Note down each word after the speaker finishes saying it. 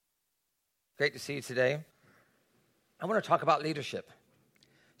Great to see you today. I want to talk about leadership,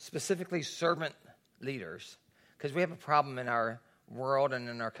 specifically servant leaders, because we have a problem in our world and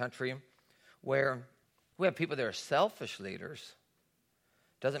in our country where we have people that are selfish leaders.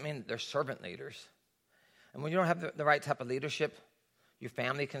 Doesn't mean that they're servant leaders. And when you don't have the right type of leadership, your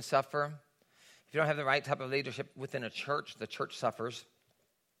family can suffer. If you don't have the right type of leadership within a church, the church suffers.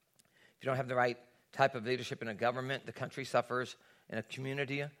 If you don't have the right type of leadership in a government, the country suffers. In a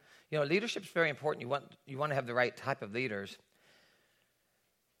community, you know, leadership is very important. You want to have the right type of leaders.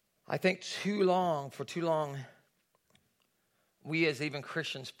 I think for too long, we as even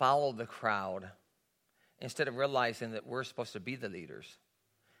Christians follow the crowd instead of realizing that we're supposed to be the leaders.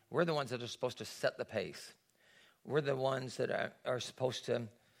 We're the ones that are supposed to set the pace. We're the ones that are supposed to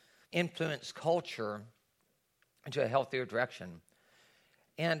influence culture into a healthier direction.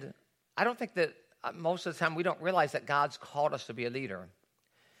 And I don't think that most of the time we don't realize that God's called us to be a leader.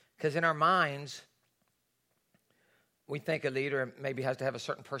 Because in our minds, we think a leader maybe has to have a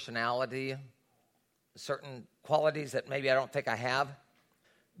certain personality, certain qualities that maybe I don't think I have.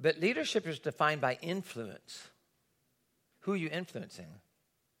 But leadership is defined by influence. Who are you influencing?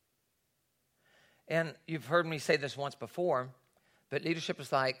 And you've heard me say this once before, but leadership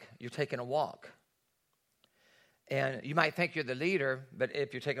is like you're taking a walk. And you might think you're the leader, but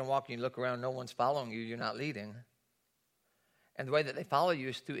if you're taking a walk and you look around, no one's following you, you're not leading. And the way that they follow you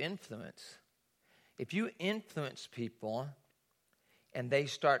is through influence. If you influence people and they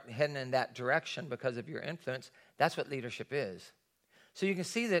start heading in that direction because of your influence, that's what leadership is. So you can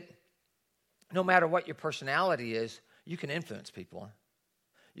see that no matter what your personality is, you can influence people.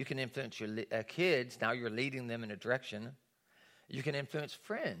 You can influence your kids. Now you're leading them in a direction. You can influence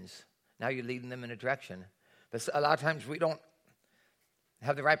friends. Now you're leading them in a direction. But a lot of times we don't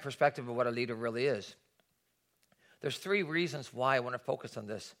have the right perspective of what a leader really is. There's 3 reasons why I want to focus on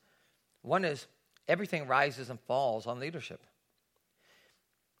this. One is everything rises and falls on leadership.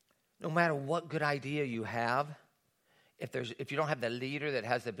 No matter what good idea you have, if you don't have the leader that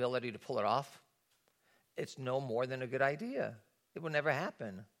has the ability to pull it off, it's no more than a good idea. It will never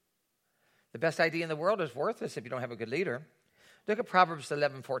happen. The best idea in the world is worthless if you don't have a good leader. Look at Proverbs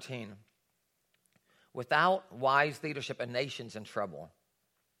 11:14. Without wise leadership, a nation's in trouble.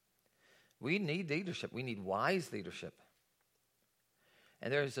 We need leadership. We need wise leadership.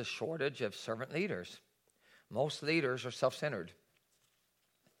 And there is a shortage of servant leaders. Most leaders are self-centered.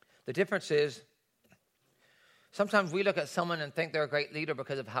 The difference is sometimes we look at someone and think they're a great leader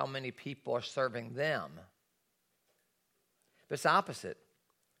because of how many people are serving them. But it's the opposite.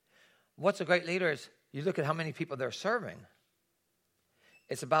 What's a great leader is you look at how many people they're serving.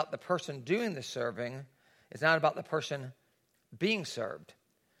 It's about the person doing the serving. It's not about the person being served.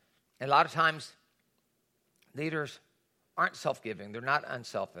 And a lot of times, leaders aren't self-giving. They're not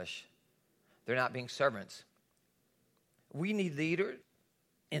unselfish. They're not being servants. We need leaders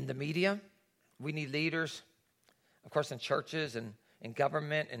in the media. We need leaders, of course, in churches and in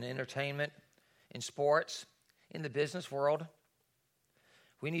government and entertainment, in sports, in the business world.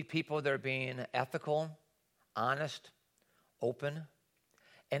 We need people that are being ethical, honest, open,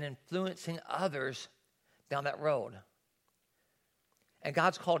 and influencing others down that road. And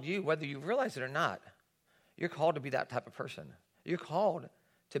God's called you, whether you realize it or not, you're called to be that type of person. You're called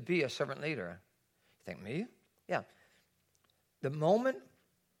to be a servant leader. You think, me? Yeah. The moment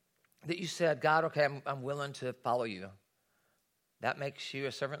that you said, God, okay, I'm willing to follow you, that makes you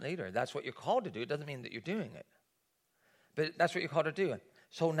a servant leader. That's what you're called to do. It doesn't mean that you're doing it. But that's what you're called to do.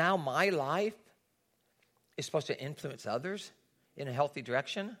 So now my life is supposed to influence others in a healthy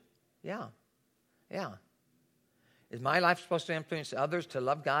direction? Yeah. Is my life supposed to influence others to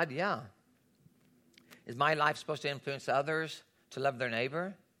love God? Yeah. Is my life supposed to influence others to love their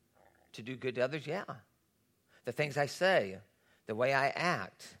neighbor? To do good to others? Yeah. The things I say, the way I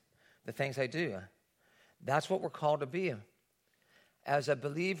act, the things I do. That's what we're called to be as a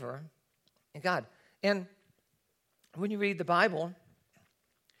believer in God. And when you read the Bible,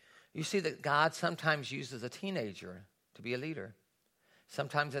 you see that God sometimes uses a teenager to be a leader.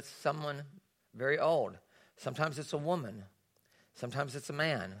 Sometimes it's someone very old. Sometimes it's a woman. Sometimes it's a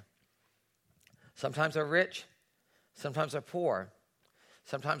man. Sometimes they're rich. Sometimes they're poor.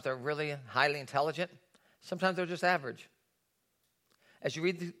 Sometimes they're really highly intelligent. Sometimes they're just average. As you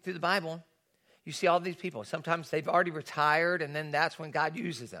read through the Bible, you see all these people. Sometimes they've already retired, and then that's when God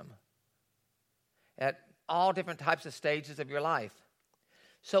uses them at all different types of stages of your life.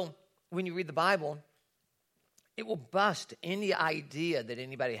 So when you read the Bible, it will bust any idea that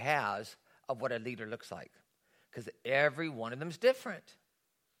anybody has of what a leader looks like, because every one of them is different.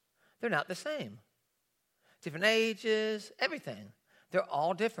 They're not the same. Different ages, everything. They're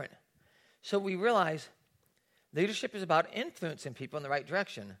all different. So we realize leadership is about influencing people in the right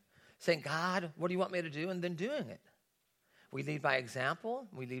direction, saying, God, what do you want me to do? And then doing it. We lead by example.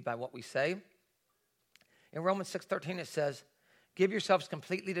 We lead by what we say. In Romans 6:13, it says, give yourselves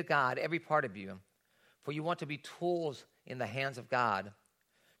completely to God, every part of you, for you want to be tools in the hands of God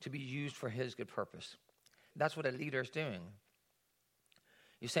to be used for his good purpose. That's what a leader is doing.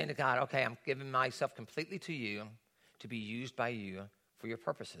 You're saying to God, okay, I'm giving myself completely to you to be used by you for your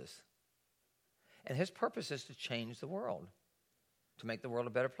purposes. And his purpose is to change the world, to make the world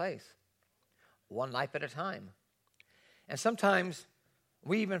a better place, one life at a time. And sometimes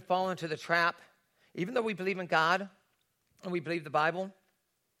we even fall into the trap, even though we believe in God and we believe the Bible,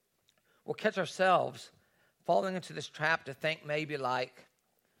 we'll catch ourselves falling into this trap to think maybe like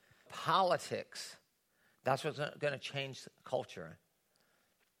politics, that's what's going to change culture.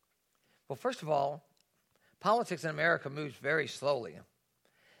 Well, first of all, politics in America moves very slowly,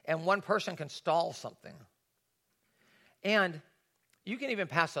 and one person can stall something. And you can even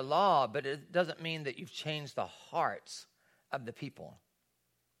pass a law, but it doesn't mean that you've changed the hearts of the people.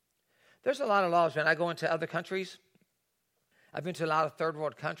 There's a lot of laws. When I go into other countries, I've been to a lot of third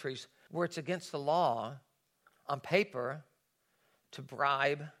world countries where it's against the law on paper to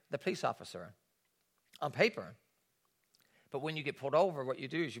bribe the police officer. On paper. But when you get pulled over, what you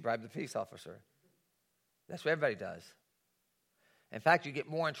do is you bribe the police officer. That's what everybody does. In fact, you get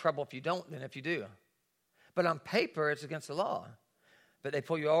more in trouble if you don't than if you do. But on paper, it's against the law. But they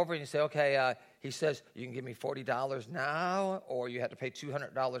pull you over and you say, okay, he says, you can give me $40 now, or you have to pay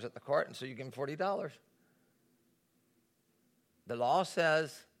 $200 at the court, and so you give him $40. The law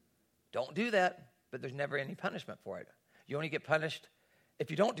says, don't do that, but there's never any punishment for it. You only get punished if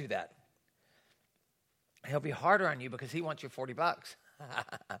you don't do that. He'll be harder on you because he wants your $40.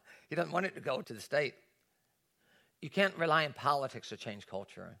 He doesn't want it to go to the state. You can't rely on politics to change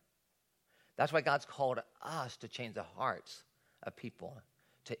culture. That's why God's called us to change the hearts of people,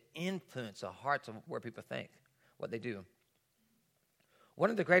 to influence the hearts of where people think, what they do. One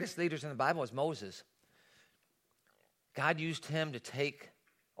of the greatest leaders in the Bible is Moses. God used him to take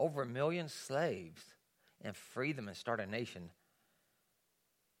over 1 million slaves and free them and start a nation.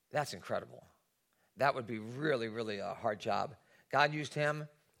 That's incredible. That would be really, really a hard job. God used him,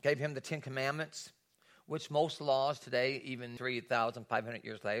 gave him the 10 Commandments, which most laws today, even 3,500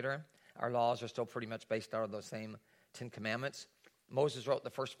 years later, our laws are still pretty much based out of those same 10 Commandments. Moses wrote the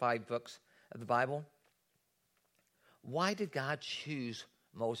first 5 books of the Bible. Why did God choose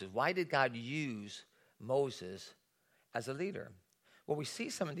Moses? Why did God use Moses as a leader? Well, we see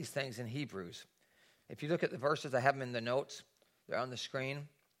some of these things in Hebrews. If you look at the verses, I have them in the notes. They're on the screen.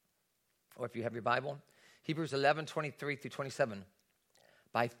 Or if you have your Bible, Hebrews 11:23-27.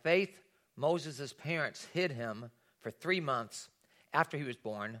 By faith, Moses' parents hid him for 3 months after he was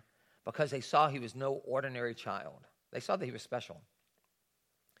born because they saw he was no ordinary child. They saw that he was special.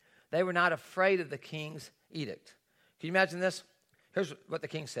 They were not afraid of the king's edict. Can you imagine this? Here's what the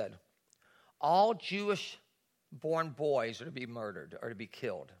king said. All Jewish-born boys are to be murdered or to be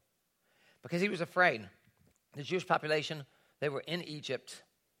killed because he was afraid. The Jewish population, they were in Egypt.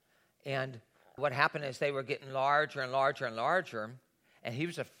 And what happened is they were getting larger and larger and larger, and he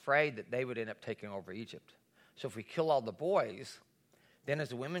was afraid that they would end up taking over Egypt. So if we kill all the boys, then as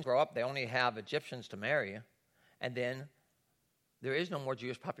the women grow up, they only have Egyptians to marry, and then there is no more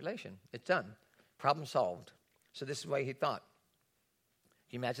Jewish population. It's done. Problem solved. So this is the way he thought.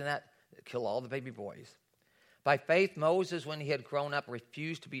 Can you imagine that? Kill all the baby boys. By faith, Moses, when he had grown up,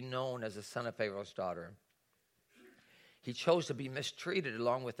 refused to be known as the son of Pharaoh's daughter. He chose to be mistreated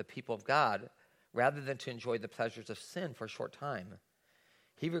along with the people of God rather than to enjoy the pleasures of sin for a short time.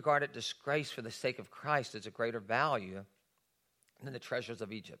 He regarded disgrace for the sake of Christ as a greater value than the treasures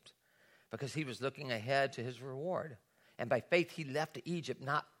of Egypt because he was looking ahead to his reward. And by faith, he left Egypt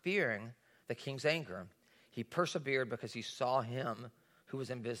not fearing the king's anger. He persevered because he saw him who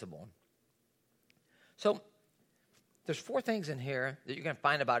was invisible. So there's 4 things in here that you're going to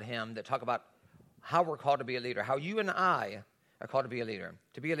find about him that talk about how we're called to be a leader, how you and I are called to be a leader.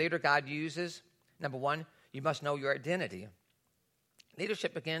 To be a leader, God uses, number 1, you must know your identity.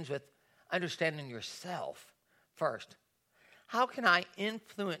 Leadership begins with understanding yourself first. How can I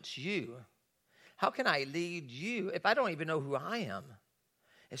influence you? How can I lead you if I don't even know who I am?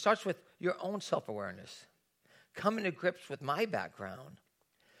 It starts with your own self-awareness. Coming to grips with my background.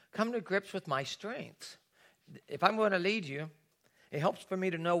 Coming to grips with my strengths. If I'm going to lead you, it helps for me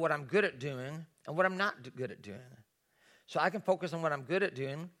to know what I'm good at doing and what I'm not good at doing. So I can focus on what I'm good at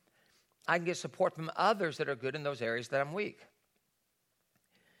doing. I can get support from others that are good in those areas that I'm weak.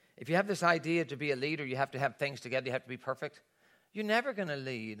 If you have this idea to be a leader, you have to have things together, you have to be perfect. You're never going to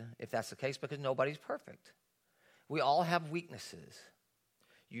lead if that's the case because nobody's perfect. We all have weaknesses.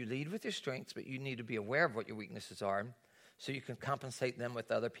 You lead with your strengths, but you need to be aware of what your weaknesses are so you can compensate them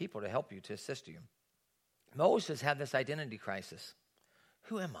with other people to help you, to assist you. Moses had this identity crisis.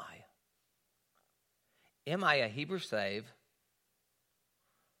 Who am I? Am I a Hebrew slave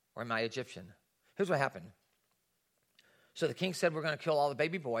or am I Egyptian? Here's what happened. So the king said, we're going to kill all the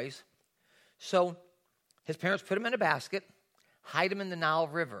baby boys. So his parents put him in a basket, hide him in the Nile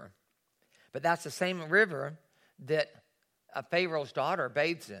River. But that's the same river that Pharaoh's daughter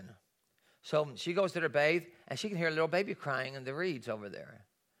bathes in. So she goes there to bathe, and she can hear a little baby crying in the reeds over there.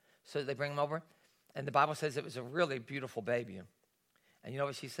 So they bring him over, and the Bible says it was a really beautiful baby. And you know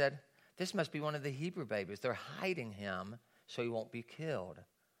what she said? This must be one of the Hebrew babies. They're hiding him so he won't be killed.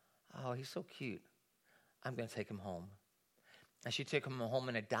 Oh, he's so cute. I'm going to take him home. And she took him home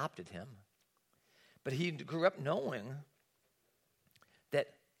and adopted him. But he grew up knowing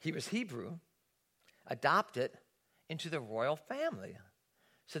that he was Hebrew, adopted into the royal family.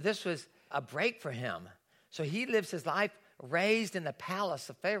 So this was a break for him. So he lives his life raised in the palace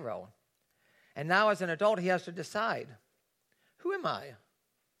of Pharaoh. And now as an adult, he has to decide, who am I?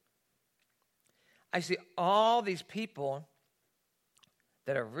 I see all these people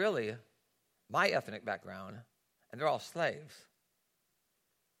that are really my ethnic background, and they're all slaves.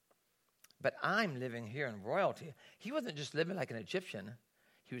 But I'm living here in royalty. He wasn't just living like an Egyptian.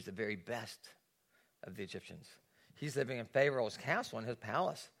 He was the very best of the Egyptians. He's living in Pharaoh's castle, in his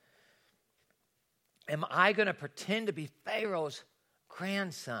palace. Am I going to pretend to be Pharaoh's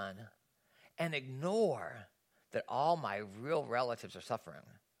grandson and ignore that all my real relatives are suffering?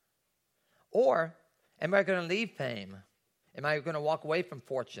 Or am I going to leave fame? Am I going to walk away from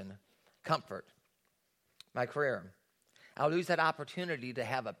fortune, comfort, my career? I'll lose that opportunity to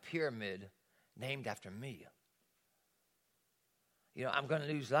have a pyramid named after me. You know, I'm going to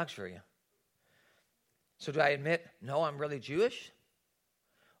lose luxury. So do I admit, no, I'm really Jewish?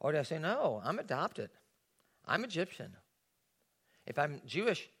 Or do I say, no, I'm adopted. I'm Egyptian. If I'm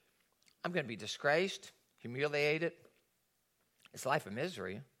Jewish, I'm going to be disgraced, humiliated. It's a life of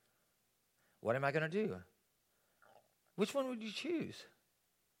misery. What am I going to do? Which one would you choose?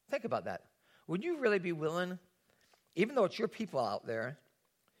 Think about that. Would you really be willing, even though it's your people out there,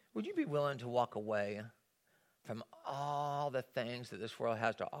 would you be willing to walk away from all the things that this world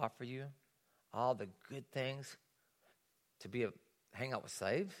has to offer you, all the good things, to hang out with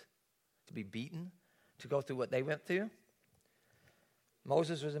slaves, to be beaten, to go through what they went through?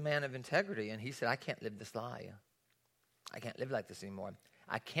 Moses was a man of integrity, and he said, I can't live this lie. I can't live like this anymore.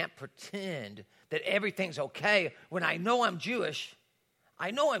 I can't pretend that everything's okay when I know I'm Jewish.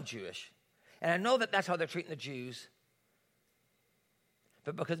 I know I'm Jewish. And I know that that's how they're treating the Jews.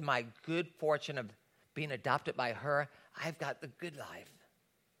 But because of my good fortune of being adopted by her, I've got the good life.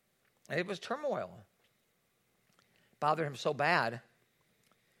 And it was turmoil. It bothered him so bad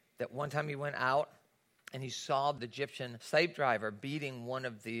that one time he went out and he saw the Egyptian slave driver beating one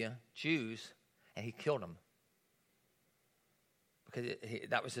of the Jews, and he killed him. Because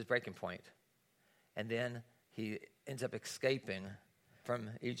that was his breaking point. And then he ends up escaping from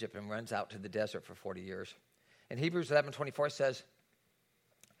Egypt and runs out to the desert for 40 years. And Hebrews 11:24 says,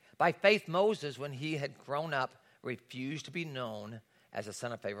 by faith Moses, when he had grown up, refused to be known as a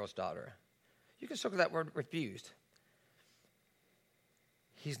son of Pharaoh's daughter. You can circle that word, refused.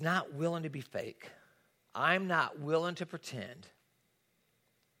 He's not willing to be fake. I'm not willing to pretend.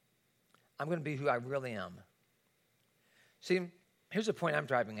 I'm going to be who I really am. See, here's the point I'm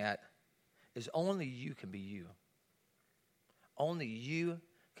driving at, is only you can be you. Only you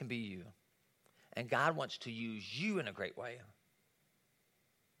can be you. And God wants to use you in a great way.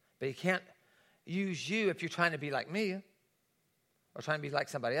 But he can't use you if you're trying to be like me or trying to be like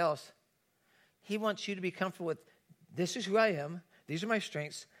somebody else. He wants you to be comfortable with, this is who I am. These are my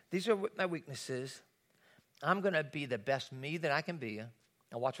strengths. These are my weaknesses. I'm going to be the best me that I can be,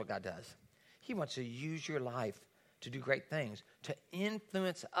 and watch what God does. He wants to use your life to do great things, to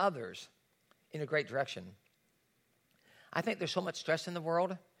influence others in a great direction. I think there's so much stress in the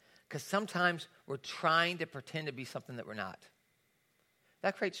world because sometimes we're trying to pretend to be something that we're not.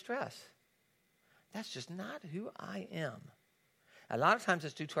 That creates stress. That's just not who I am. A lot of times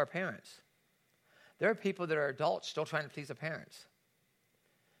it's due to our parents. There are people that are adults still trying to please their parents.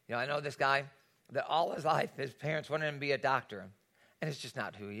 You know, I know this guy that all his life his parents wanted him to be a doctor, and it's just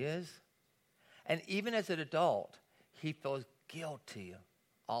not who he is. And even as an adult, he feels guilty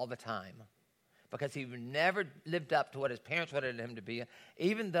all the time because he never lived up to what his parents wanted him to be,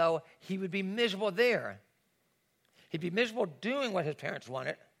 even though he would be miserable there. He'd be miserable doing what his parents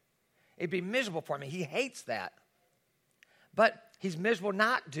wanted. It'd be miserable for him. He hates that. But he's miserable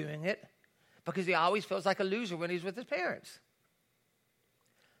not doing it because he always feels like a loser when he's with his parents.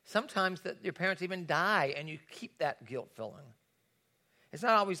 Sometimes your parents even die, and you keep that guilt feeling. It's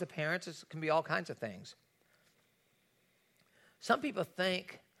not always the parents. It can be all kinds of things. Some people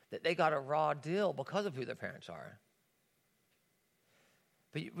think that they got a raw deal because of who their parents are.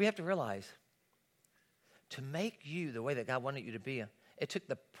 But we have to realize, to make you the way that God wanted you to be, it took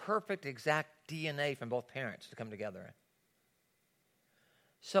the perfect exact DNA from both parents to come together.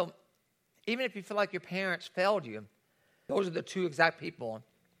 So even if you feel like your parents failed you, those are the two exact people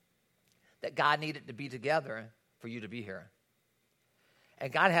that God needed to be together for you to be here.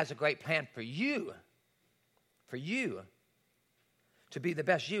 And God has a great plan for you to be the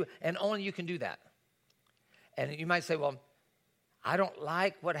best you, and only you can do that. And you might say, well, I don't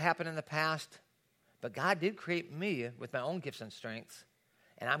like what happened in the past, but God did create me with my own gifts and strengths,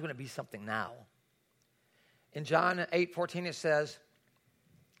 and I'm going to be something now. In John 8:14, it says,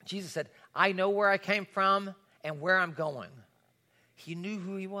 Jesus said, I know where I came from and where I'm going. He knew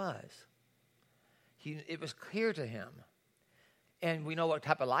who he was. It was clear to him. And we know what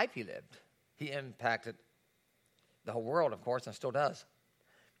type of life he lived. He impacted the whole world, of course, and still does.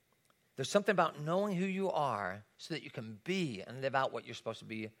 There's something about knowing who you are so that you can be and live out what you're supposed to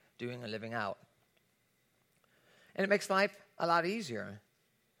be doing and living out. And it makes life a lot easier.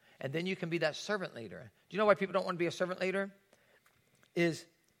 And then you can be that servant leader. Do you know why people don't want to be a servant leader? Is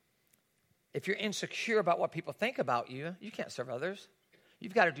if you're insecure about what people think about you, you can't serve others.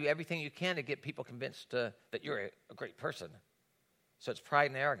 You've got to do everything you can to get people convinced that you're a great person. So it's pride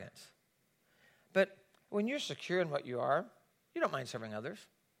and arrogance. But when you're secure in what you are, you don't mind serving others.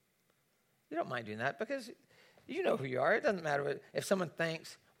 You don't mind doing that because you know who you are. It doesn't matter if someone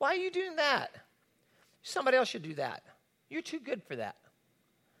thinks, why are you doing that? Somebody else should do that. You're too good for that.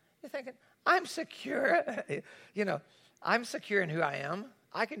 You're thinking, I'm secure. I'm secure in who I am.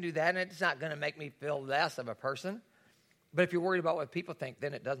 I can do that, and it's not going to make me feel less of a person. But if you're worried about what people think,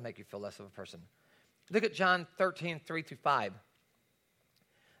 then it does make you feel less of a person. Look at John 13:3-5.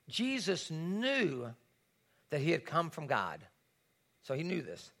 Jesus knew that he had come from God. So he knew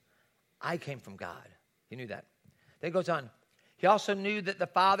this. I came from God. He knew that. Then it goes on. He also knew that the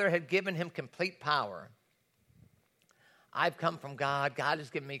Father had given him complete power. I've come from God. God has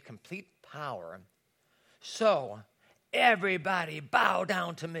given me complete power. So everybody bow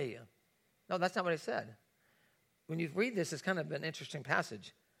down to me. No, that's not what he said. When you read this, it's kind of an interesting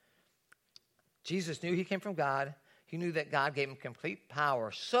passage. Jesus knew he came from God. He knew that God gave him complete power.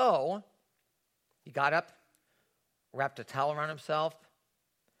 So he got up, wrapped a towel around himself,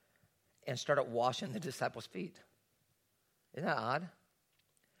 and started washing the disciples' feet. Isn't that odd?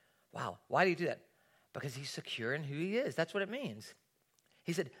 Wow. Why did he do that? Because he's secure in who he is. That's what it means.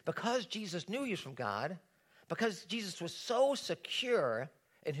 He said, because Jesus knew he was from God, because Jesus was so secure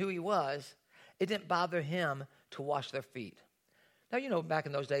in who he was, it didn't bother him to wash their feet. Now, back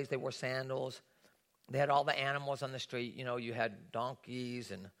in those days, they wore sandals. They had all the animals on the street. You had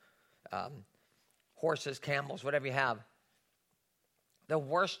donkeys and horses, camels, whatever you have. The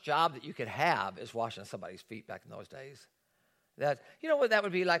worst job that you could have is washing somebody's feet back in those days. You know what that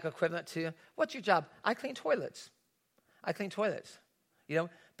would be like equivalent to? What's your job? I clean toilets.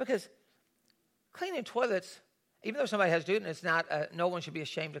 Because cleaning toilets, even though somebody has to do it, and it's not, no one should be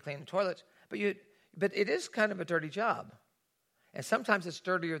ashamed to clean the toilets, but it is kind of a dirty job. And sometimes it's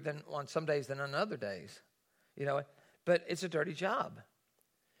dirtier than on some days than on other days, but it's a dirty job.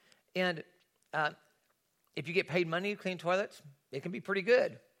 And if you get paid money to clean toilets, it can be pretty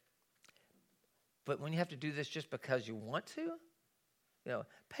good. But when you have to do this just because you want to,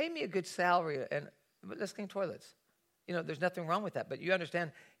 pay me a good salary and let's clean toilets. There's nothing wrong with that. But you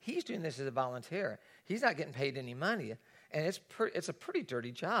understand, he's doing this as a volunteer. He's not getting paid any money, and it's a pretty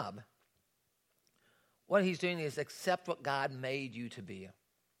dirty job. What he's doing is accept what God made you to be.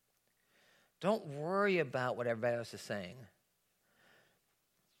 Don't worry about what everybody else is saying.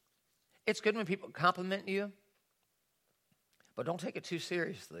 It's good when people compliment you, but don't take it too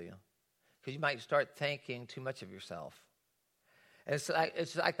seriously because you might start thinking too much of yourself. And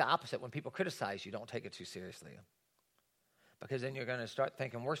it's like the opposite. When people criticize you, don't take it too seriously because then you're going to start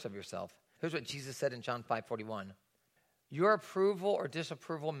thinking worse of yourself. Here's what Jesus said in John 5:41. Your approval or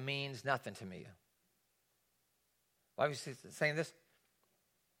disapproval means nothing to me. Why is he saying this?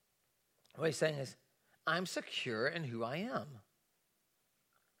 What he's saying is, I'm secure in who I am.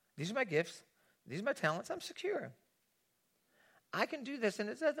 These are my gifts. These are my talents. I'm secure. I can do this, and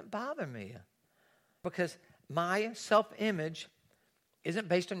it doesn't bother me because my self-image isn't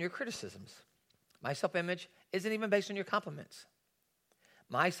based on your criticisms. My self-image isn't even based on your compliments.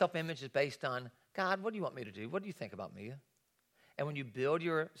 My self-image is based on, God, what do you want me to do? What do you think about me? And when you build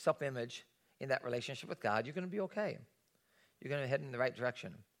your self-image in that relationship with God, you're going to be okay. You're going to head in the right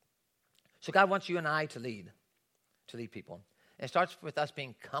direction. So God wants you and I to lead people. And it starts with us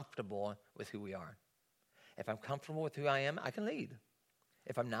being comfortable with who we are. If I'm comfortable with who I am, I can lead.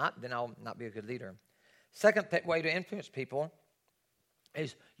 If I'm not, then I'll not be a good leader. Second way to influence people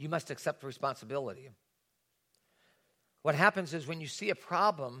is you must accept responsibility. What happens is when you see a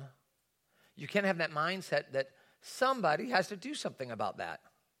problem, you can't have that mindset that somebody has to do something about that.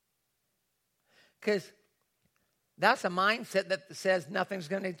 Because that's a mindset that says nothing's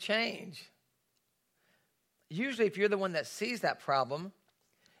going to change. Usually if you're the one that sees that problem,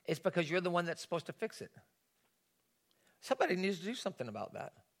 it's because you're the one that's supposed to fix it. Somebody needs to do something about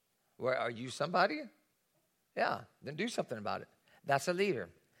that. Where are you somebody? Yeah, then do something about it. That's a leader.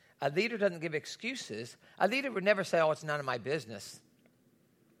 A leader doesn't give excuses. A leader would never say, oh, it's none of my business.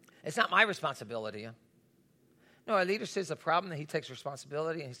 It's not my responsibility. No, a leader sees a problem, that he takes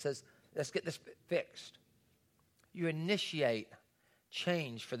responsibility, and he says, let's get this fixed. You initiate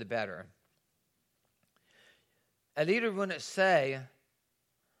change for the better. A leader wouldn't say,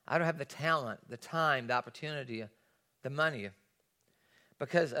 I don't have the talent, the time, the opportunity, the money.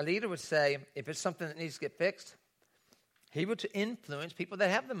 Because a leader would say, if it's something that needs to get fixed, he would influence people that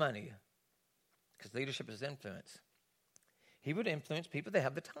have the money. Because leadership is influence. He would influence people that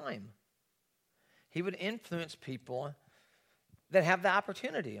have the time. He would influence people that have the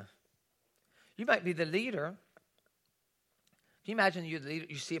opportunity. You might be the leader. Can you imagine you're the leader,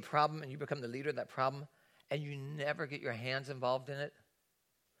 you see a problem and you become the leader of that problem and you never get your hands involved in it?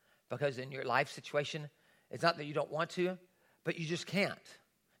 Because in your life situation, it's not that you don't want to, but you just can't.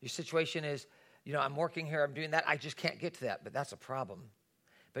 Your situation is, I'm working here, I'm doing that, I just can't get to that, but that's a problem.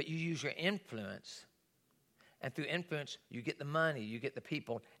 But you use your influence, and through influence, you get the money, you get the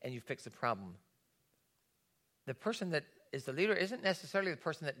people, and you fix the problem. The person that is the leader isn't necessarily the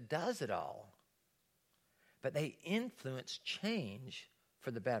person that does it all, but they influence change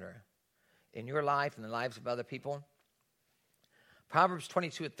for the better in your life and the lives of other people. Proverbs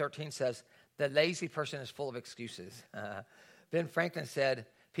 22:13 says, the lazy person is full of excuses. Ben Franklin said,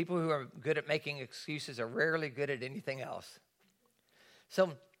 people who are good at making excuses are rarely good at anything else.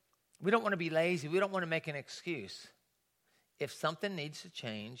 So we don't want to be lazy. We don't want to make an excuse. If something needs to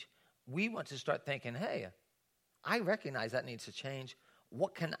change, we want to start thinking, hey, I recognize that needs to change.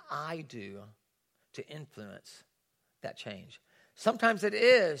 What can I do to influence that change? Sometimes it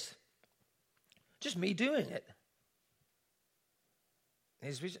is just me doing it.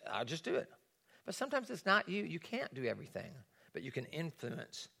 I'll just do it. But sometimes it's not you. You can't do everything, but you can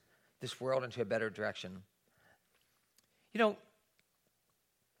influence this world into a better direction.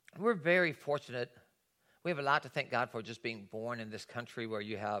 We're very fortunate. We have a lot to thank God for just being born in this country where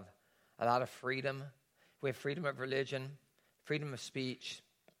you have a lot of freedom. We have freedom of religion, freedom of speech.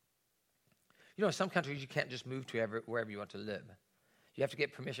 In some countries you can't just move to wherever you want to live. You have to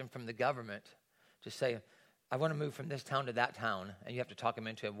get permission from the government to say, I want to move from this town to that town, and you have to talk them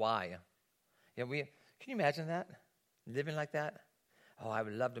into why. Can you imagine that? Living like that? Oh, I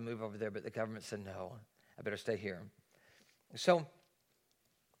would love to move over there, but the government said, no, I better stay here. So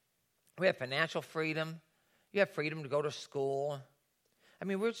we have financial freedom. You have freedom to go to school.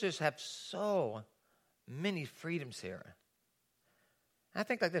 We just have so many freedoms here. And I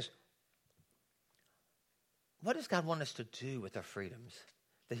think like this. What does God want us to do with our freedoms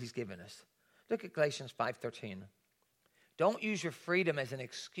that he's given us? Look at Galatians 5:13. Don't use your freedom as an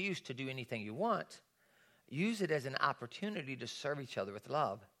excuse to do anything you want. Use it as an opportunity to serve each other with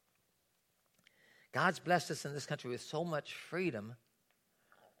love. God's blessed us in this country with so much freedom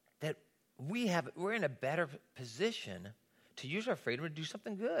that we're in a better position to use our freedom to do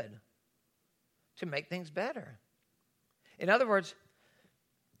something good, to make things better. In other words,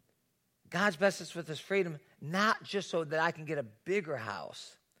 God's blessed us with this freedom not just so that I can get a bigger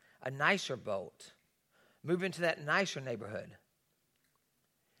house, a nicer boat, move into that nicer neighborhood.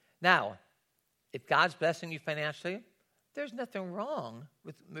 Now, if God's blessing you financially, there's nothing wrong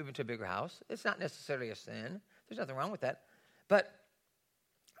with moving to a bigger house. It's not necessarily a sin. There's nothing wrong with that. But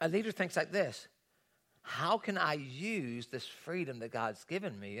a leader thinks like this. How can I use this freedom that God's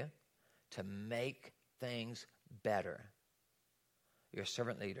given me to make things better? You're a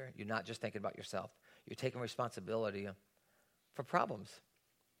servant leader. You're not just thinking about yourself. You're taking responsibility for problems.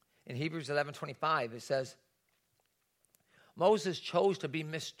 In Hebrews 11:25, it says, Moses chose to be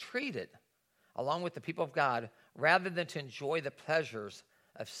mistreated along with the people of God rather than to enjoy the pleasures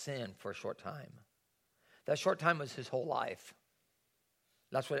of sin for a short time. That short time was his whole life.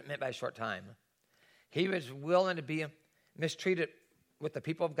 That's what it meant by a short time. He was willing to be mistreated with the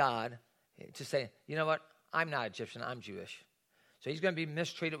people of God to say, you know what, I'm not Egyptian, I'm Jewish. So he's going to be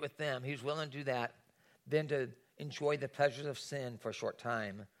mistreated with them. He's willing to do that than to enjoy the pleasures of sin for a short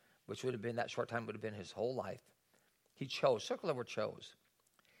time, which would have been, that short time would have been his whole life. He chose. Circle the word chose.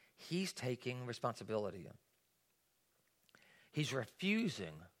 He's taking responsibility. He's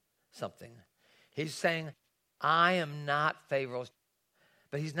refusing something. He's saying, I am not favorable.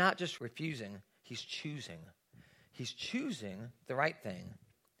 But he's not just refusing, he's choosing. He's choosing the right thing.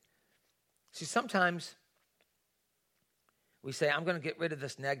 See, sometimes we say, I'm going to get rid of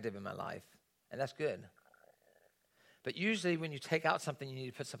this negative in my life, and that's good. But usually when you take out something, you need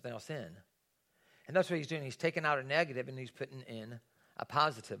to put something else in. And that's what he's doing. He's taking out a negative and he's putting in a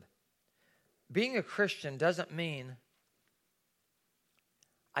positive. Being a Christian doesn't mean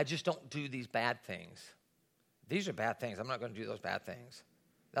I just don't do these bad things. These are bad things. I'm not going to do those bad things.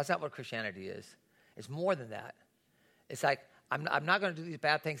 That's not what Christianity is. It's more than that. It's like, I'm not going to do these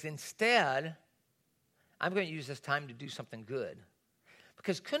bad things. Instead, I'm going to use this time to do something good.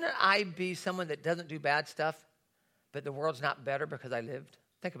 Because couldn't I be someone that doesn't do bad stuff, but the world's not better because I lived?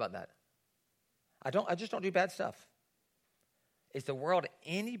 Think about that. I just don't do bad stuff. Is the world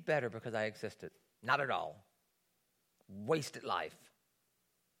any better because I existed? Not at all. Wasted life.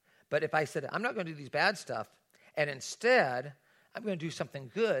 But if I said, I'm not going to do these bad stuff, and instead, I'm going to do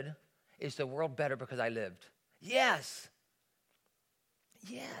something good, is the world better because I lived? Yes.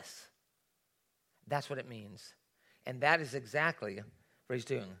 Yes. That's what it means. And that is exactly what he's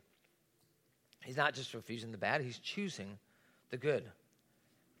doing. He's not just refusing the bad, he's choosing the good.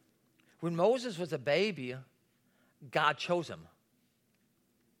 When Moses was a baby, God chose him.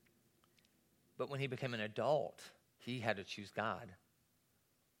 But when he became an adult, he had to choose God.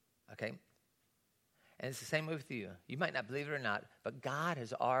 Okay? And it's the same way with you. You might not believe it or not, but God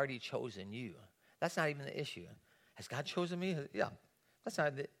has already chosen you. That's not even the issue. Has God chosen me? Yeah. That's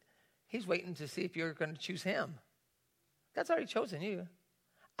not the, he's waiting to see if you're going to choose him. God's already chosen you.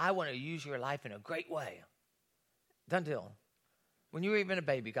 I want to use your life in a great way. Done deal. When you were even a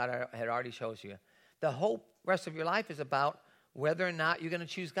baby, God had already chosen you. The whole rest of your life is about whether or not you're going to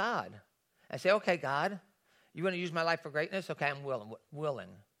choose God. And say, okay, God, you want to use my life for greatness? Okay, I'm willing.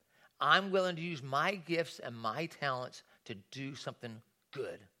 I'm willing to use my gifts and my talents to do something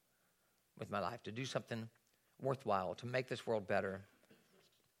good with my life, to do something worthwhile, to make this world better.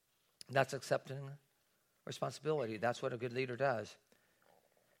 That's accepting responsibility. That's what a good leader does.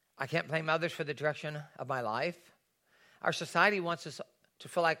 I can't blame others for the direction of my life. Our society wants us to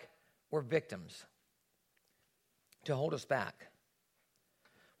feel like we're victims, to hold us back.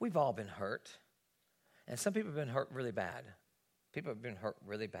 We've all been hurt, and some people have been hurt really bad. People have been hurt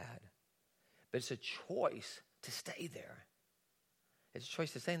really bad. But it's a choice to stay there. It's a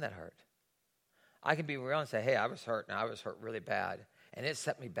choice to stay in that hurt. I can be real and say, hey, I was hurt, and I was hurt really bad, and it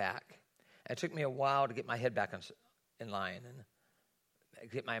set me back. And it took me a while to get my head back in line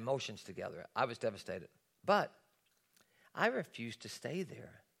and get my emotions together. I was devastated. But I refused to stay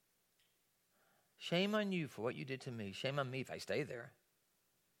there. Shame on you for what you did to me. Shame on me if I stay there.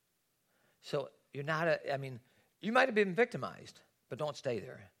 So you're not you might have been victimized, but don't stay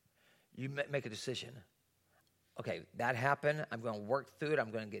there. You make a decision. Okay, that happened. I'm going to work through it. I'm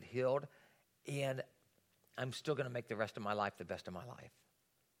going to get healed. And I'm still going to make the rest of my life the best of my life.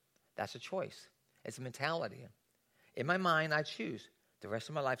 That's a choice. It's a mentality. In my mind, I choose. The rest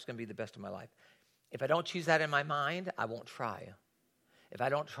of my life is going to be the best of my life. If I don't choose that in my mind, I won't try. If I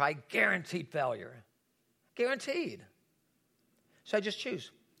don't try, guaranteed failure. Guaranteed. So I just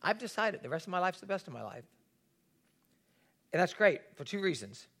choose. I've decided the rest of my life is the best of my life. And that's great for two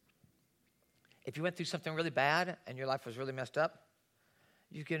reasons. If you went through something really bad and your life was really messed up,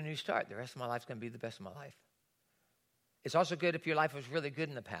 you get a new start. The rest of my life is going to be the best of my life. It's also good if your life was really good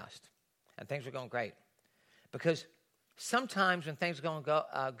in the past and things were going great. Because sometimes when things are going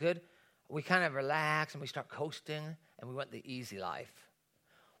good, we kind of relax and we start coasting and we want the easy life.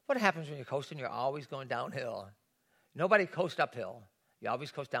 What happens when you're coasting? You're always going downhill. Nobody coasts uphill. You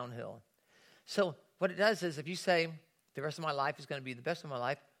always coast downhill. So what it does is if you say, the rest of my life is going to be the best of my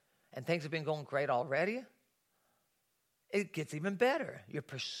life, and things have been going great already, it gets even better. You're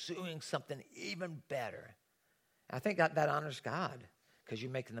pursuing something even better. I think that honors God because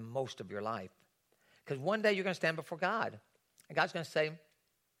you're making the most of your life. Because one day you're going to stand before God, and God's going to say,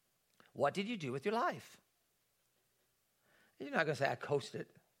 what did you do with your life? You're not going to say, I coasted.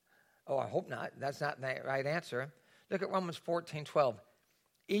 Oh, I hope not. That's not the right answer. Look at Romans 14:12.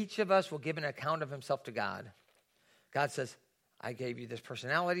 Each of us will give an account of himself to God. God says, I gave you this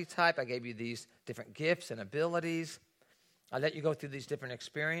personality type. I gave you these different gifts and abilities. I let you go through these different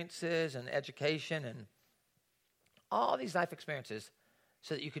experiences and education and all these life experiences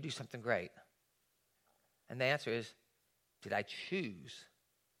so that you could do something great. And the answer is, Did I choose?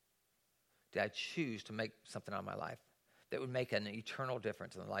 Did I choose to make something out of my life that would make an eternal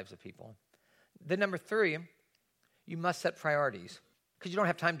difference in the lives of people? Then number 3, you must set priorities because you don't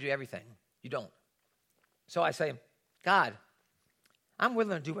have time to do everything. You don't. So I say, God, I'm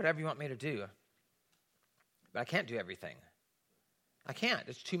willing to do whatever you want me to do, but I can't do everything. I can't.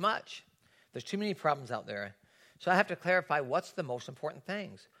 It's too much. There's too many problems out there. So I have to clarify what's the most important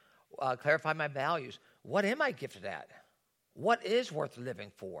things, clarify my values. What am I gifted at? What is worth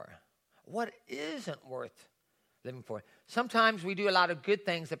living for? What isn't worth living for? Sometimes we do a lot of good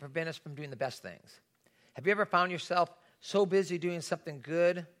things that prevent us from doing the best things. Have you ever found yourself so busy doing something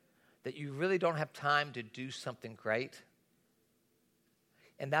good that you really don't have time to do something great?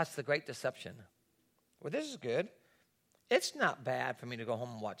 And that's the great deception. Well, this is good. It's not bad for me to go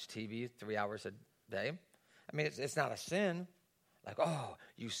home and watch TV 3 hours a day. I mean, it's not a sin. Like, oh,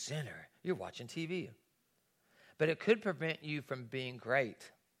 you sinner, you're watching TV. But it could prevent you from being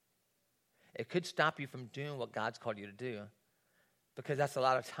great. It could stop you from doing what God's called you to do because that's a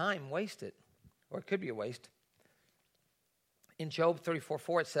lot of time wasted, or it could be a waste. In Job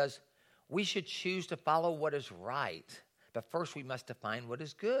 34:4, it says, we should choose to follow what is right, but first we must define what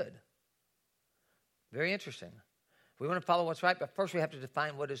is good. Very interesting. We want to follow what's right, but first we have to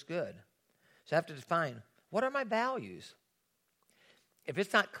define what is good. So I have to define, what are my values? If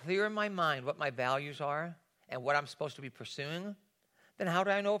it's not clear in my mind what my values are and what I'm supposed to be pursuing, then how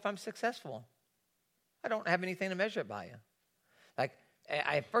do I know if I'm successful? I don't have anything to measure it by. Like,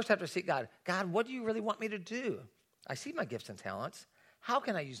 I first have to seek God. God, what do you really want me to do? I see my gifts and talents. How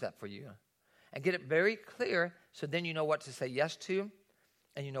can I use that for you? And get it very clear so then you know what to say yes to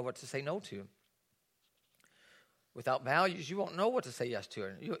and you know what to say no to. Without values, you won't know what to say yes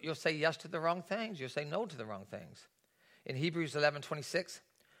to. You'll say yes to the wrong things. You'll say no to the wrong things. In Hebrews 11:26,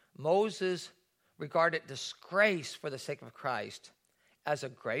 Moses regarded disgrace for the sake of Christ as a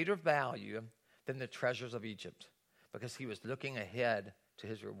greater value than the treasures of Egypt because he was looking ahead to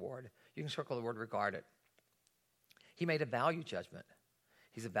his reward. You can circle the word regarded. He made a value judgment.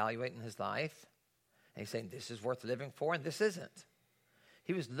 He's evaluating his life, and he's saying this is worth living for and this isn't.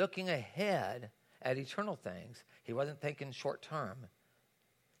 He was looking ahead at eternal things. He wasn't thinking short term.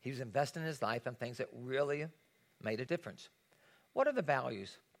 He was investing his life in things that really made a difference. What are the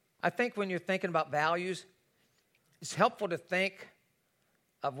values? I think when you're thinking about values, it's helpful to think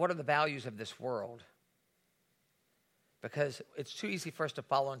of what are the values of this world, because it's too easy for us to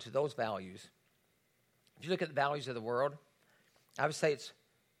fall into those values. If you look at the values of the world, I would say it's,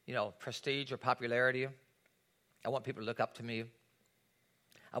 prestige or popularity. I want people to look up to me.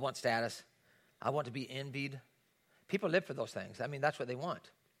 I want status. I want to be envied. People live for those things. I mean, that's what they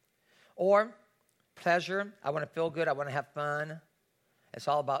want. Or pleasure. I want to feel good. I want to have fun. It's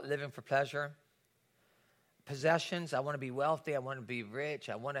all about living for pleasure. Possessions. I want to be wealthy. I want to be rich.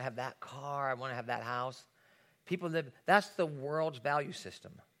 I want to have that car. I want to have that house. People live. That's the world's value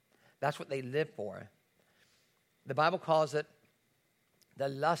system. That's what they live for. The Bible calls it the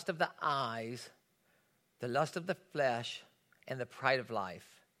lust of the eyes, the lust of the flesh, and the pride of life.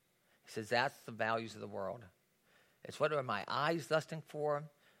 He says that's the values of the world. It's what are my eyes lusting for?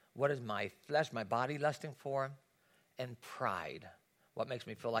 What is my flesh, my body lusting for? And pride. What makes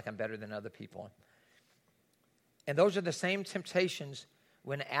me feel like I'm better than other people? And those are the same temptations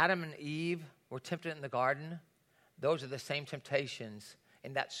when Adam and Eve were tempted in the garden. Those are the same temptations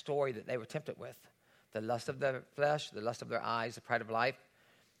in that story that they were tempted with. The lust of their flesh, the lust of their eyes, the pride of life.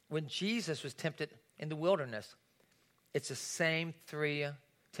 When Jesus was tempted in the wilderness, it's the same 3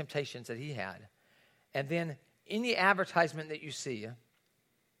 temptations that he had. And then any advertisement that you see,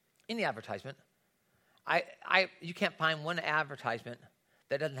 any advertisement, you can't find one advertisement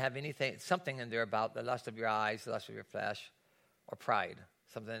that doesn't have something in there about the lust of your eyes, the lust of your flesh, or pride.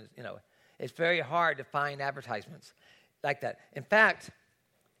 Something, it's very hard to find advertisements like that. In fact,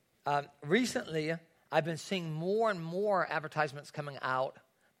 recently, I've been seeing more and more advertisements coming out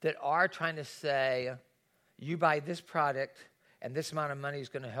that are trying to say, you buy this product, and this amount of money is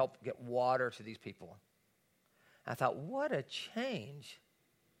going to help get water to these people. I thought, what a change.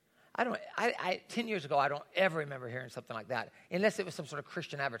 10 years ago, I don't ever remember hearing something like that, unless it was some sort of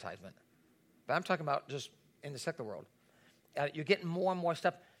Christian advertisement. But I'm talking about just in the secular world. You're getting more and more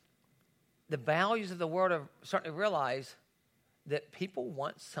stuff. The values of the world are starting to realize that people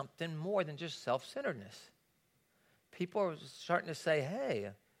want something more than just self-centeredness. People are starting to say, hey,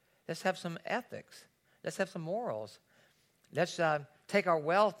 let's have some ethics. Let's have some morals. Let's take our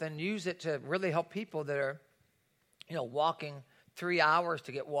wealth and use it to really help people that are, walking 3 hours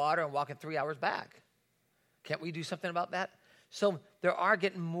to get water and walking 3 hours back. Can't we do something about that? So there are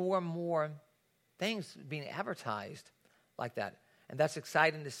getting more and more things being advertised like that. And that's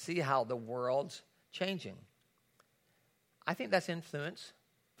exciting to see how the world's changing. I think that's influence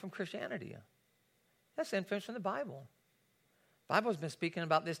from Christianity. That's influence from the Bible. The Bible's been speaking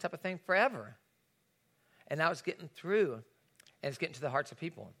about this type of thing forever. And now it's getting through, and it's getting to the hearts of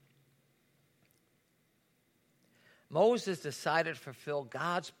people. Moses decided to fulfill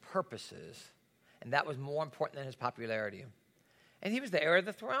God's purposes, and that was more important than his popularity. And he was the heir of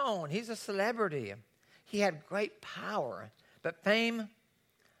the throne. He's a celebrity. He had great power, but fame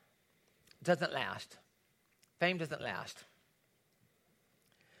doesn't last. Fame doesn't last.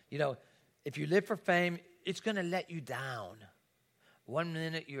 You know, if you live for fame, it's going to let you down. One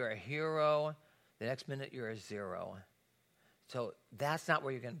minute you're a hero, the next minute you're a zero. So that's not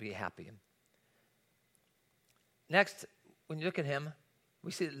where you're going to be happy. Next, when you look at him,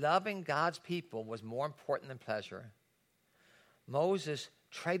 we see that loving God's people was more important than pleasure. Moses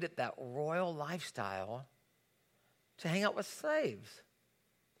traded that royal lifestyle to hang out with slaves.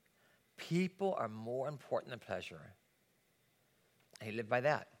 People are more important than pleasure. And he lived by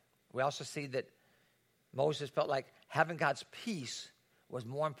that. We also see that Moses felt like having God's peace was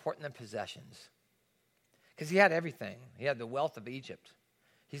more important than possessions. Because he had everything. He had the wealth of Egypt.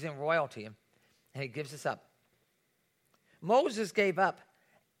 He's in royalty, and he gives this up. Moses gave up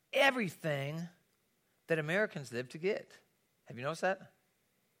everything that Americans live to get. Have you noticed that?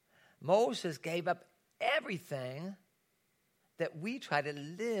 Moses gave up everything that we try to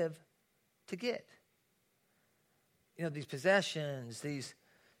live to get. You know, these possessions, these,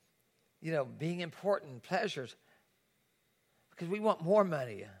 being important, pleasures. Because we want more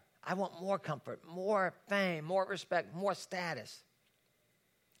money. I want more comfort, more fame, more respect, more status.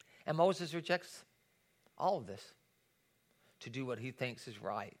 And Moses rejects all of this to do what he thinks is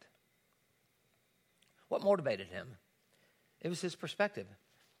right. What motivated him? It was his perspective.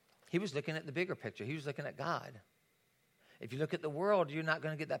 He was looking at the bigger picture. He was looking at God. If you look at the world, you're not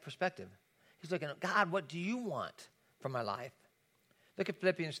going to get that perspective. He's looking at, God, what do you want from my life? Look at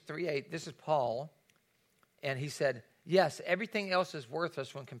Philippians 3:8. This is Paul. And he said, yes, everything else is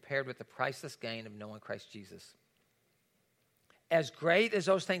worthless when compared with the priceless gain of knowing Christ Jesus. As great as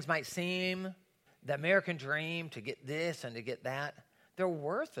those things might seem, the American dream to get this and to get that, they're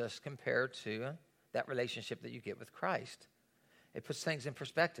worthless compared to that relationship that you get with Christ. It puts things in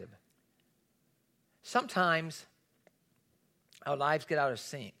perspective. Sometimes our lives get out of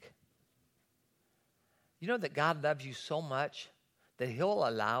sync. You know that God loves you so much that he'll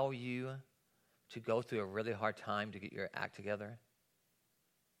allow you to go through a really hard time to get your act together.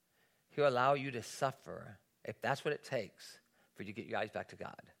 He'll allow you to suffer if that's what it takes for you to get your eyes back to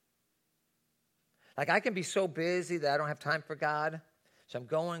God. Like I can be so busy that I don't have time for God. So I'm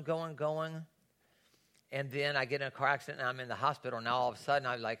going. And then I get in a car accident and I'm in the hospital. Now all of a sudden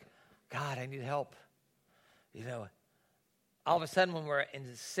I'm like, God, I need help. All of a sudden when we're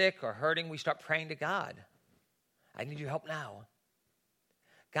sick or hurting, we start praying to God. I need your help now.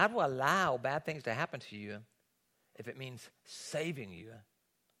 God will allow bad things to happen to you if it means saving you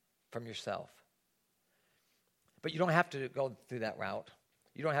from yourself. But you don't have to go through that route.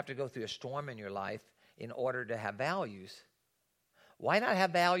 You don't have to go through a storm in your life in order to have values. Why not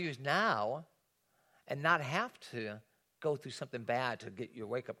have values now and not have to go through something bad to get your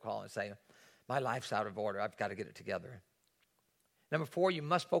wake-up call and say, my life's out of order, I've got to get it together. Number 4, you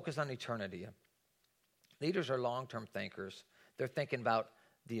must focus on eternity. Leaders are long-term thinkers. They're thinking about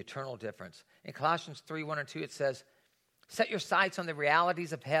the eternal difference. In Colossians 3:1-2, it says, set your sights on the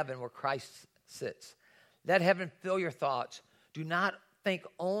realities of heaven where Christ sits. Let heaven fill your thoughts. Do not think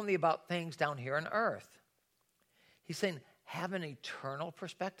only about things down here on earth. He's saying, have an eternal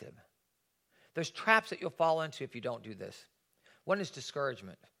perspective. There's traps that you'll fall into if you don't do this. One is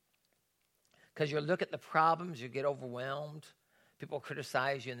discouragement. Because you'll look at the problems, you get overwhelmed. People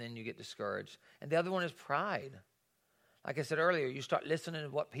criticize you, and then you get discouraged. And the other one is pride. Like I said earlier, you start listening to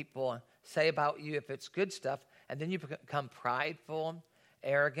what people say about you if it's good stuff, and then you become prideful,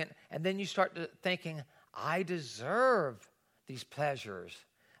 arrogant, and then you start thinking, I deserve these pleasures.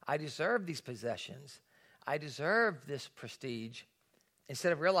 I deserve these possessions. I deserve this prestige.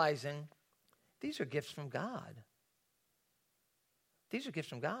 Instead of realizing, these are gifts from God. These are gifts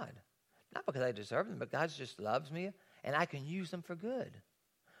from God. Not because I deserve them, but God just loves me, and I can use them for good.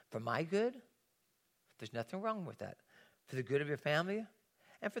 For my good, there's nothing wrong with that. For the good of your family,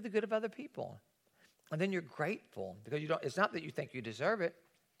 and for the good of other people. And then you're grateful, because it's not that you think you deserve it.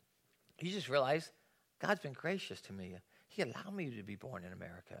 You just realize, God's been gracious to me. He allowed me to be born in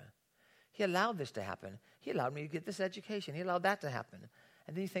America. He allowed this to happen. He allowed me to get this education. He allowed that to happen.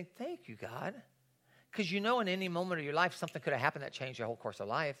 And then you think, thank you, God. Because in any moment of your life, something could have happened that changed your whole course of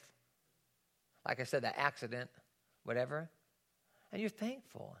life. Like I said, that accident whatever, and you're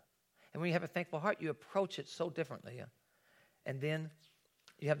thankful. And when you have a thankful heart, you approach it so differently. And then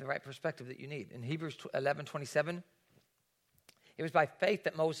you have the right perspective that you need. In Hebrews 11:27, it was by faith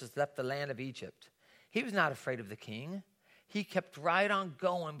that Moses left the land of Egypt. He was not afraid of the king. He kept right on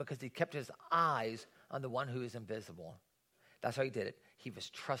going because he kept his eyes on the one who is invisible. That's how he did it. He was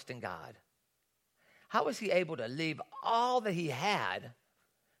trusting God. How was he able to leave all that he had?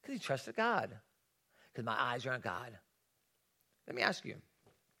 Because he trusted God. Because my eyes are on God. Let me ask you.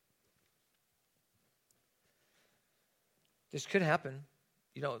 This could happen.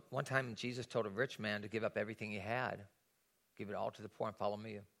 You know, one time Jesus told a rich man to give up everything he had. Give it all to the poor and follow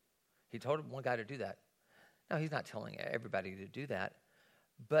me. He told one guy to do that. Now, he's not telling everybody to do that.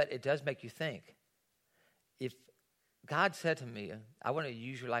 But it does make you think. If God said to me, I want to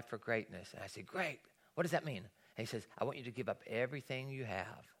use your life for greatness. And I said, great. What does that mean? And he says, I want you to give up everything you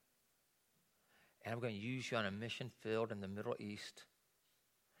have. And I'm going to use you on a mission field in the Middle East.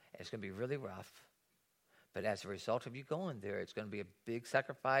 And it's going to be really rough. But as a result of you going there, it's going to be a big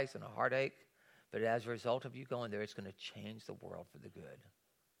sacrifice and a heartache. But as a result of you going there, it's going to change the world for the good.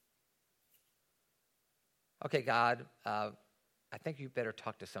 Okay, God, I think you better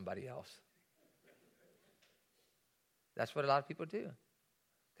talk to somebody else. That's what a lot of people do.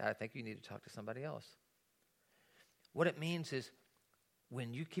 God, I think you need to talk to somebody else. What it means is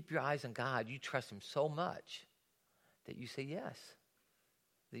when you keep your eyes on God, you trust him so much that you say yes.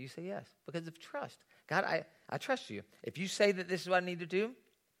 That you say yes because of trust. God, I trust you. If you say that this is what I need to do,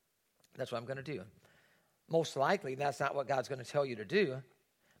 that's what I'm going to do. Most likely, that's not what God's going to tell you to do.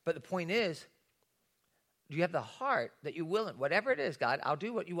 But the point is, do you have the heart that you're willing? Whatever it is, God, I'll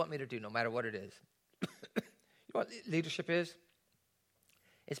do what you want me to do, no matter what it is. You know what leadership is?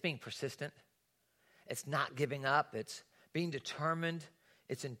 It's being persistent. It's not giving up. It's being determined.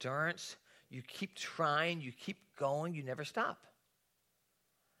 It's endurance. You keep trying. You keep going. You never stop.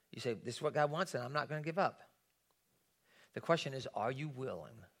 You say, this is what God wants, and I'm not going to give up. The question is, are you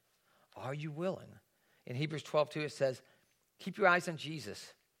willing? Are you willing? In Hebrews 12:2, it says, keep your eyes on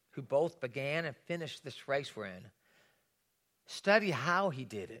Jesus, who both began and finished this race we're in. Study how he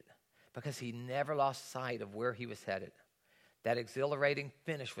did it, because he never lost sight of where he was headed. That exhilarating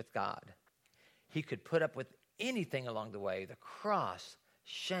finish with God. He could put up with anything along the way, the cross,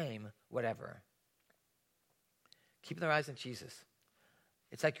 shame, whatever. Keeping their eyes on Jesus.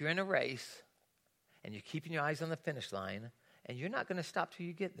 It's like you're in a race, and you're keeping your eyes on the finish line, and you're not going to stop till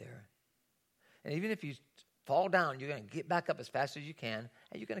you get there. And even if you fall down, you're going to get back up as fast as you can,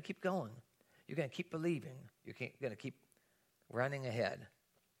 and you're going to keep going. You're going to keep believing. You're going to keep running ahead.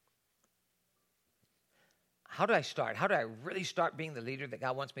 How do I start? How do I really start being the leader that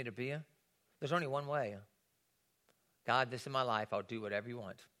God wants me to be? There's only one way. God, this is my life. I'll do whatever you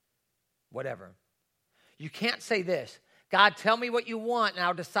want. Whatever. You can't say this. God, tell me what you want, and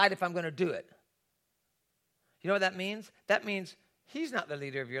I'll decide if I'm going to do it. You know what that means? That means he's not the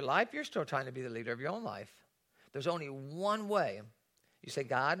leader of your life. You're still trying to be the leader of your own life. There's only one way. You say,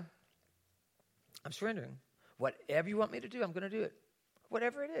 God, I'm surrendering. Whatever you want me to do, I'm going to do it.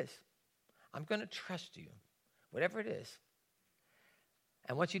 Whatever it is. I'm going to trust you. Whatever it is.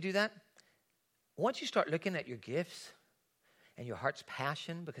 And once you do that, once you start looking at your gifts and your heart's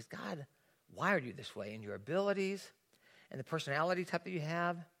passion, because God wired you this way, and your abilities and the personality type that you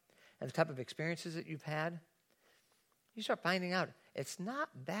have and the type of experiences that you've had, you start finding out it's not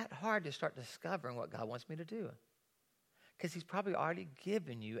that hard to start discovering what God wants me to do, because he's probably already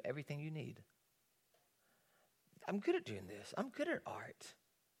given you everything you need. I'm good at doing this. I'm good at art.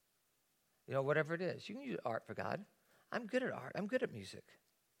 You know, whatever it is. You can use art for God. I'm good at art. I'm good at music.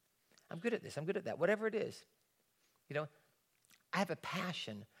 I'm good at this. I'm good at that. Whatever it is. You know, I have a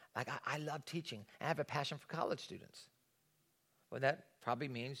passion. Like I love teaching. I have a passion for college students. Well, that probably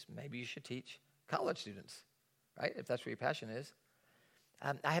means maybe you should teach college students, right? If that's where your passion is.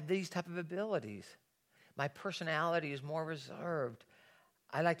 I have these type of abilities. My personality is more reserved.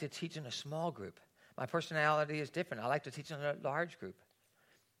 I like to teach in a small group. My personality is different. I like to teach in a large group.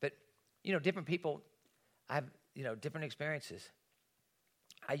 But, you know, different people have, you know, different experiences.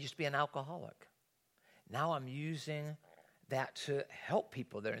 I used to be an alcoholic. Now I'm using that to help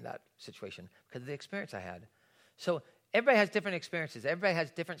people that are in that situation because of the experience I had. So everybody has different experiences. Everybody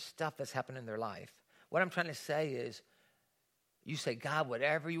has different stuff that's happened in their life. What I'm trying to say is, you say, God,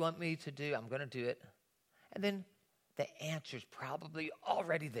 whatever you want me to do, I'm going to do it. And then the answer's probably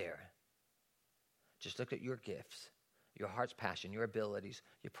already there. Just look at your gifts, your heart's passion, your abilities,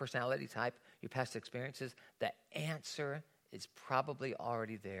 your personality type, your past experiences. The answer is probably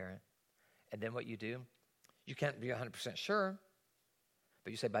already there. And then what you do, you can't be 100% sure,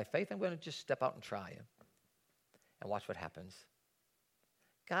 but you say, by faith, I'm going to just step out and try. And watch what happens.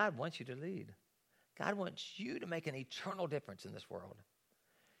 God wants you to lead. God wants you to make an eternal difference in this world.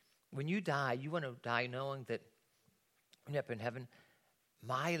 When you die, you want to die knowing that when you're up in heaven,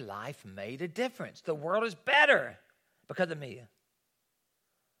 my life made a difference. The world is better because of me.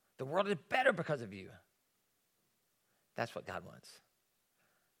 The world is better because of you. That's what God wants.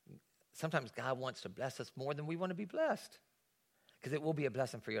 Sometimes God wants to bless us more than we want to be blessed, because it will be a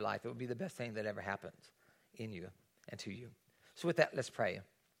blessing for your life. It will be the best thing that ever happens in you and to you. So with that, let's pray.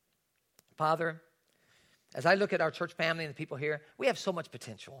 Father, as I look at our church family and the people here, we have so much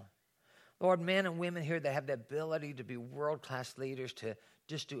potential. Lord, men and women here that have the ability to be world-class leaders, to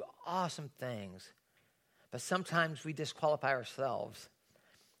just do awesome things. But sometimes we disqualify ourselves.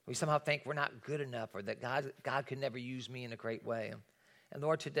 We somehow think we're not good enough, or that God could never use me in a great way. And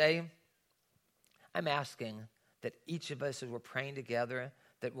Lord, today, I'm asking that each of us, as we're praying together,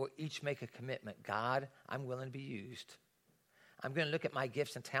 that we'll each make a commitment. God, I'm willing to be used. I'm going to look at my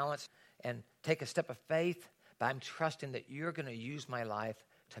gifts and talents and take a step of faith, but I'm trusting that you're going to use my life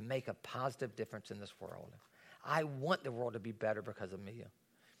to make a positive difference in this world. I want the world to be better because of me.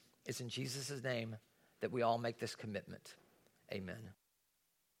 It's in Jesus' name that we all make this commitment. Amen.